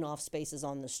cone off spaces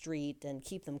on the street and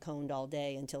keep them coned all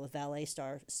day until the valet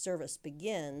service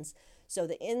begins. So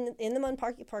in the Munn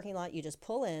parking lot, you just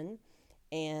pull in,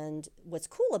 and what's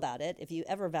cool about it, if you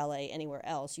ever valet anywhere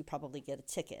else, you probably get a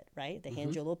ticket, right? They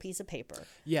hand you a little piece of paper.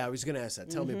 Yeah, I was going to ask that.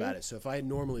 Tell me about it. So if I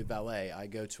normally valet, I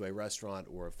go to a restaurant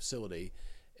or a facility,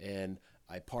 and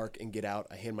I park and get out.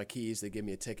 I hand my keys. They give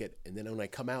me a ticket, and then when I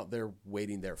come out, they're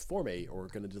waiting there for me or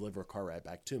going to deliver a car right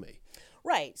back to me.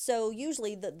 Right. So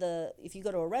usually if you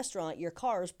go to a restaurant, your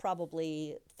car is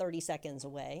probably 30 seconds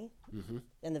away,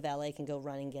 and the valet can go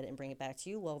run and get it and bring it back to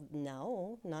you. Well,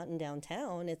 no, not in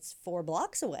downtown. It's 4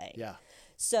 blocks away. Yeah.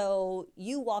 So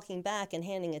you walking back and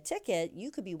handing a ticket,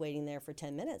 you could be waiting there for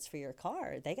 10 minutes for your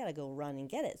car. They got to go run and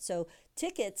get it. So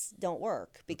tickets don't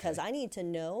work because I need to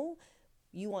know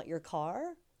you want your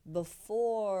car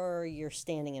before you're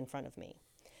standing in front of me.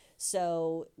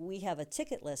 So we have a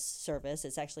ticketless service.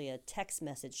 It's actually a text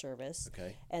message service.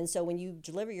 Okay. And so when you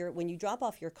drop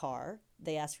off your car,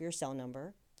 they ask for your cell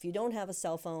number. If you don't have a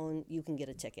cell phone, you can get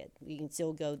a ticket. You can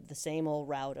still go the same old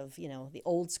route of, the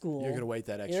old school. You're going to wait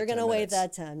that extra 10 minutes. You're going to wait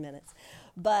that 10 minutes.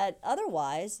 But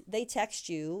otherwise, they text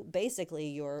you. Basically,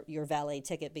 your valet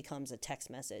ticket becomes a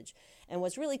text message. And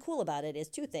what's really cool about it is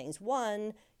 2 things.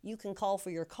 One, you can call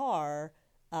for your car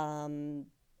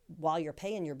while you're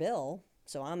paying your bill.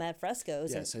 So I'm at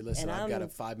Fresco's. Yeah, say, listen, I've got a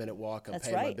 5-minute walk. I'm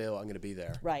paying my bill. I'm going to be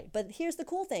there. Right. But here's the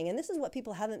cool thing, and this is what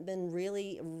people haven't been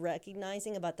really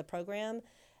recognizing about the program,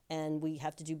 and we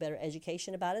have to do better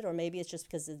education about it, or maybe it's just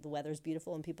because the weather's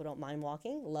beautiful and people don't mind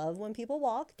walking. Love when people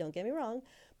walk, don't get me wrong,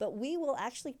 but we will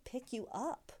actually pick you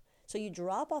up. So you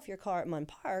drop off your car at Munn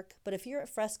Park, but if you're at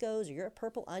Fresco's or you're at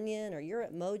Purple Onion or you're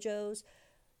at Mojo's,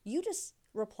 you just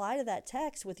reply to that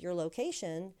text with your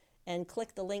location and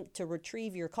click the link to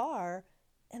retrieve your car,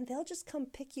 and they'll just come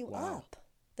pick you up.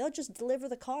 They'll just deliver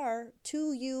the car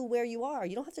to you where you are.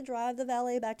 You don't have to drive the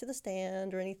valet back to the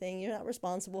stand or anything. You're not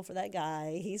responsible for that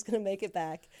guy. He's going to make it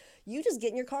back. You just get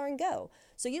in your car and go.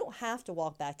 So you don't have to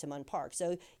walk back to Munn Park.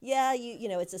 So yeah,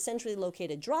 it's a centrally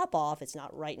located drop-off. It's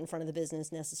not right in front of the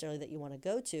business necessarily that you want to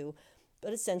go to,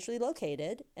 but it's centrally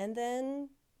located, and then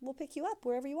we'll pick you up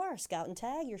wherever you are. Scout and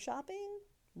tag, you're shopping,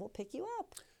 we'll pick you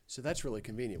up. So that's really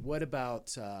convenient. What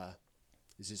about...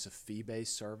 is this a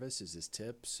fee-based service? Is this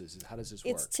tips? How does this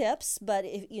work? It's tips, but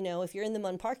if you're in the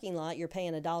Munn parking lot, you're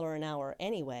paying $1 an hour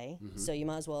anyway. So you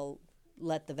might as well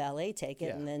let the valet take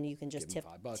it, and then you can just tip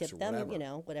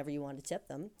them, whatever you want to tip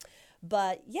them.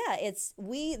 But yeah,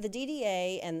 the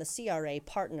DDA and the CRA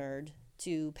partnered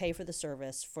to pay for the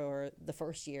service for the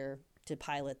first year to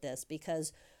pilot this,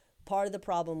 because part of the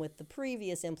problem with the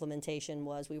previous implementation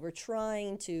was we were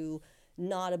trying to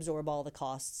not absorb all the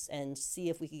costs and see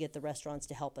if we could get the restaurants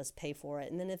to help us pay for it.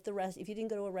 And then if you didn't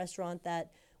go to a restaurant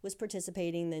that was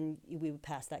participating, then we would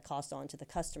pass that cost on to the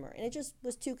customer. And it just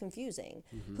was too confusing.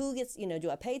 Who gets, do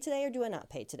I pay today or do I not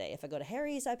pay today? If I go to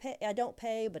Harry's, I don't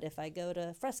pay, but if I go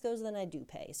to Fresco's, then I do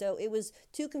pay. So it was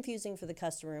too confusing for the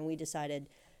customer, and we decided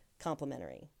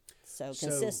complimentary. So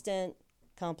consistent,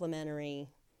 complimentary.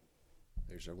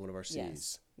 There's one of our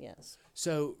C's. Yes.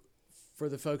 So for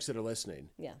the folks that are listening,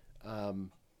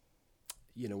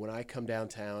 when I come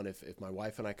downtown, if my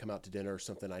wife and I come out to dinner or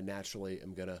something, I naturally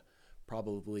am going to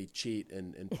probably cheat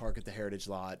and park at the Heritage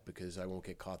Lot because I won't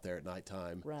get caught there at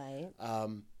nighttime. Right.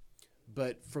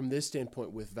 But from this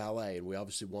standpoint with valet, and we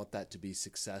obviously want that to be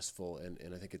successful, and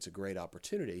I think it's a great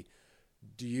opportunity,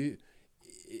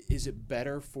 is it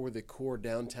better for the core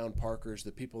downtown parkers,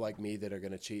 the people like me that are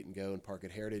going to cheat and go and park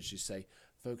at Heritage, to say,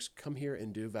 folks, come here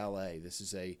and do valet? This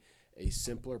is a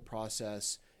simpler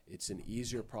process. It's an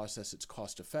easier process. It's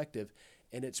cost effective.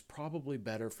 And it's probably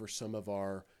better for some of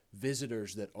our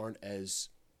visitors that aren't as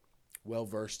well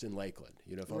versed in Lakeland.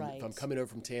 You know, if I'm coming over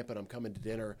from Tampa and I'm coming to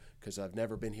dinner because I've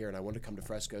never been here and I want to come to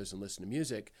Fresco's and listen to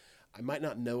music, I might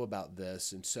not know about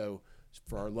this. And so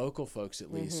for our local folks,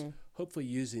 at least, hopefully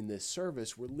using this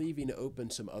service, we're leaving open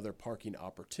some other parking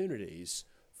opportunities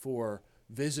for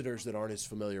visitors that aren't as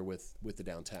familiar with the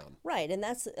downtown. Right, and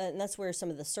that's where some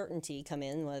of the certainty come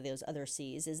in. One of those other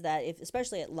C's is that, if,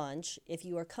 especially at lunch, if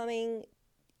you are coming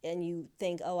and you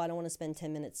think, oh, I don't want to spend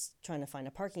 10 minutes trying to find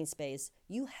a parking space,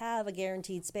 you have a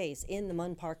guaranteed space in the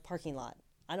Munn Park parking lot.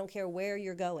 I don't care where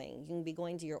you're going. You can be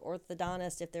going to your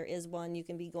orthodontist if there is one. You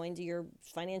can be going to your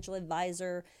financial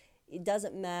advisor. It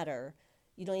doesn't matter.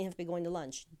 You don't even have to be going to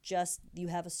lunch. Just you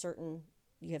have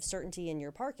certainty in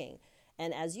your parking.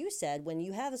 And as you said, when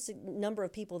you have a number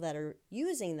of people that are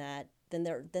using that, then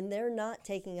they're not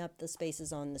taking up the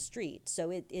spaces on the street.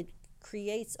 So it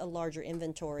creates a larger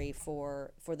inventory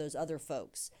for those other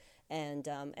folks. And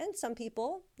some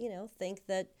people, think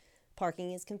that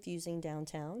parking is confusing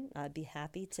downtown. I'd be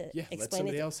happy to explain let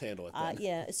somebody else handle it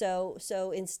then.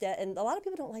 So instead, and a lot of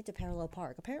people don't like to parallel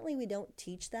park. Apparently we don't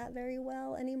teach that very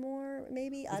well anymore,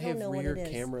 maybe. I don't know what it is. They have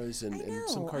rear cameras and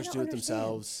some cars do it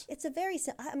themselves. It's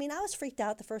I was freaked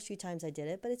out the first few times I did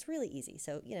it, but it's really easy.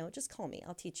 So, just call me.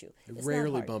 I'll teach you. It's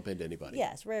rarely bump into anybody.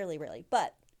 Yes, rarely.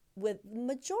 But with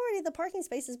majority of the parking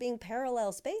spaces being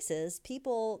parallel spaces,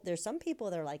 there's some people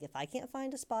that are like, if I can't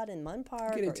find a spot in Munn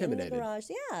Park or in the garage,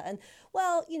 and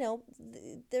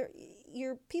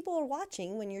your people are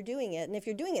watching when you're doing it, and if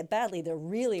you're doing it badly, they're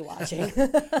really watching,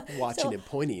 watching and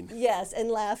pointing. Yes, and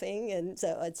laughing, and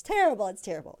so it's terrible. It's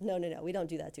terrible. No, we don't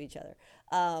do that to each other.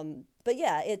 But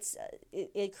yeah,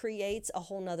 it creates a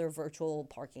whole nother virtual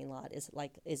parking lot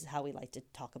is how we like to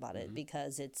talk about it,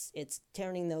 because it's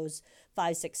turning those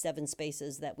 5, 6, 7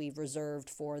 spaces that we've reserved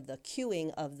for the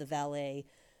queuing of the valet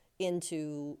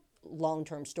into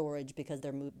long-term storage, because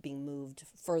they're being moved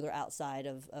further outside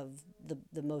of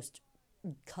the most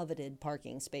coveted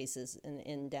parking spaces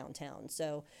in downtown.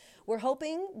 So we're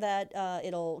hoping that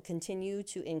it'll continue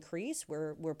to increase.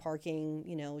 We're parking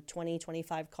 20,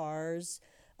 25 cars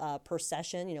per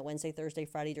session, Wednesday, Thursday,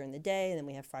 Friday during the day, and then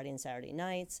we have Friday and Saturday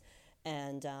nights.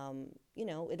 And,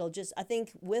 it'll just, I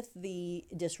think with the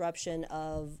disruption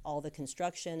of all the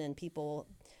construction and people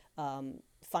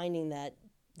finding that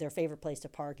their favorite place to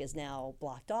park is now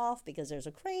blocked off because there's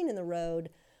a crane in the road,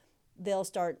 they'll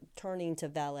start turning to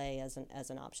valet as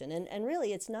an option. And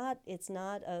really, it's not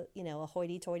a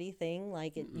hoity-toity thing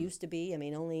like it used to be. I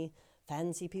mean, only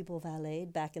fancy people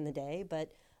valeted back in the day,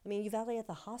 but I mean, you valet at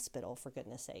the hospital, for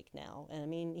goodness sake, now. And I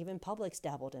mean, even Publix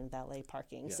dabbled in valet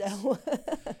parking. Yes. So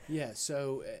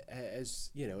so as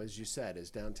you said,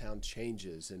 as downtown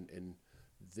changes and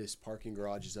this parking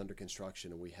garage is under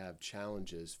construction and we have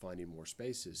challenges finding more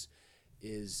spaces,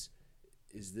 is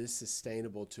this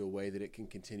sustainable to a way that it can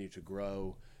continue to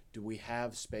grow? Do we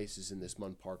have spaces in this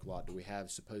Munn Park lot?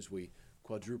 Suppose we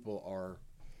quadruple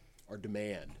our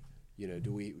demand?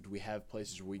 Do we have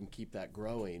places where we can keep that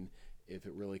growing if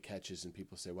it really catches and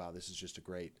people say, wow, this is just a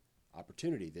great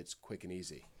opportunity that's quick and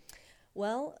easy?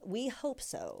 Well, we hope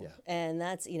so. Yeah. And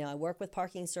that's, I work with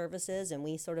parking services and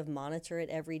we sort of monitor it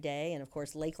every day. And of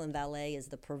course, Lakeland Valet is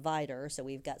the provider. So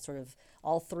we've got sort of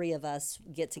all three of us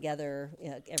get together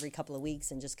every couple of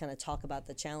weeks and just kind of talk about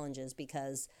the challenges,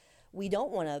 because we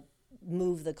don't want to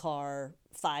move the car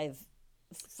five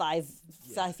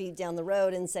feet down the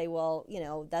road and say, well,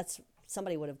 that's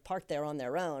somebody would have parked there on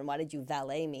their own. Why did you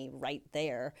valet me right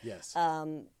there? Yes.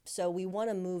 So we want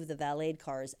to move the valeted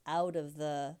cars out of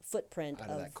the footprint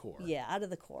of that core. Yeah, out of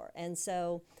the core. And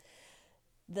so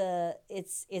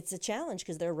it's a challenge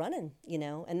because they're running,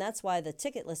 and that's why the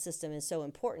ticketless system is so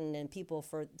important, and people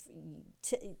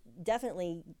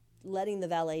definitely letting the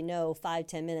valet know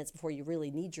 5-10 minutes before you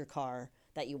really need your car,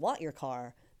 that you want your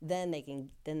car, then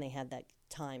they have that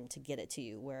time to get it to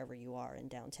you wherever you are in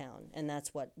downtown. And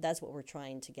that's what we're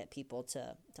trying to get people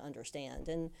to understand.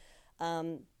 And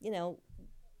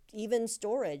even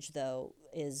storage though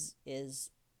is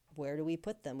where do we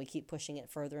put them? We keep pushing it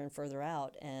further and further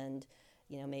out, and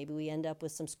maybe we end up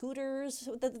with some scooters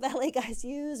that the valet guys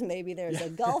use. Maybe there's a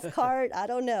golf cart. I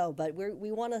don't know, but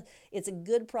we want to. It's a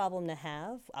good problem to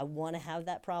have. I want to have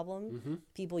that problem.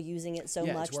 People using it so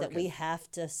much that we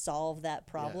have to solve that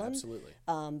problem. Yeah, absolutely.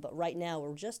 But right now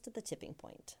we're just at the tipping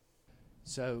point.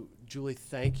 So, Julie,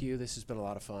 thank you. This has been a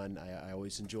lot of fun. I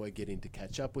always enjoy getting to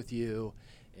catch up with you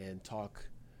and talk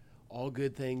all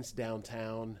good things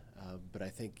downtown, but I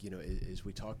think, as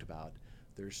we talked about,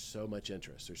 there's so much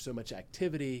interest. There's so much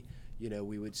activity.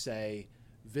 We would say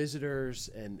visitors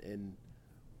and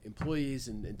employees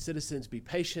and citizens, be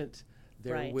patient.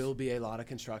 There Right. will be a lot of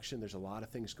construction. There's a lot of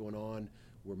things going on.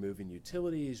 We're moving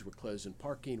utilities. We're closing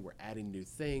parking. We're adding new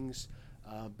things.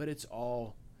 But it's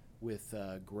all with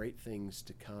great things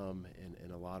to come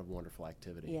and a lot of wonderful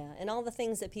activity. Yeah, and all the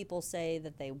things that people say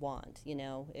that they want.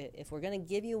 If we're going to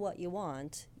give you what you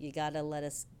want, you got to let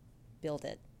us build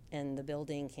it. And the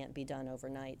building can't be done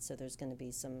overnight, so there's going to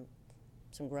be some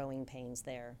growing pains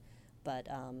there. But,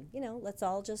 let's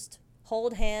all just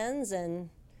hold hands and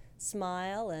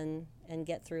smile and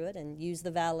get through it and use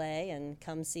the valet and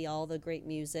come see all the great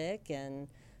music and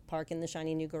park in the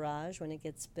shiny new garage when it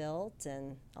gets built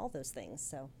and all those things.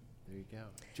 So there you go.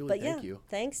 Julie, but thank you.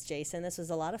 Thanks, Jason. This was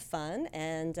a lot of fun,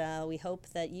 and we hope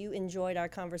that you enjoyed our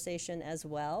conversation as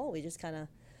well. We just kind of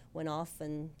went off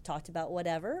and talked about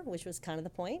whatever, which was kind of the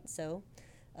point. So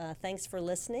thanks for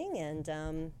listening,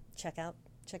 and check out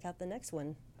the next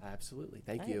one. Absolutely.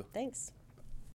 Thank All you. right, thanks.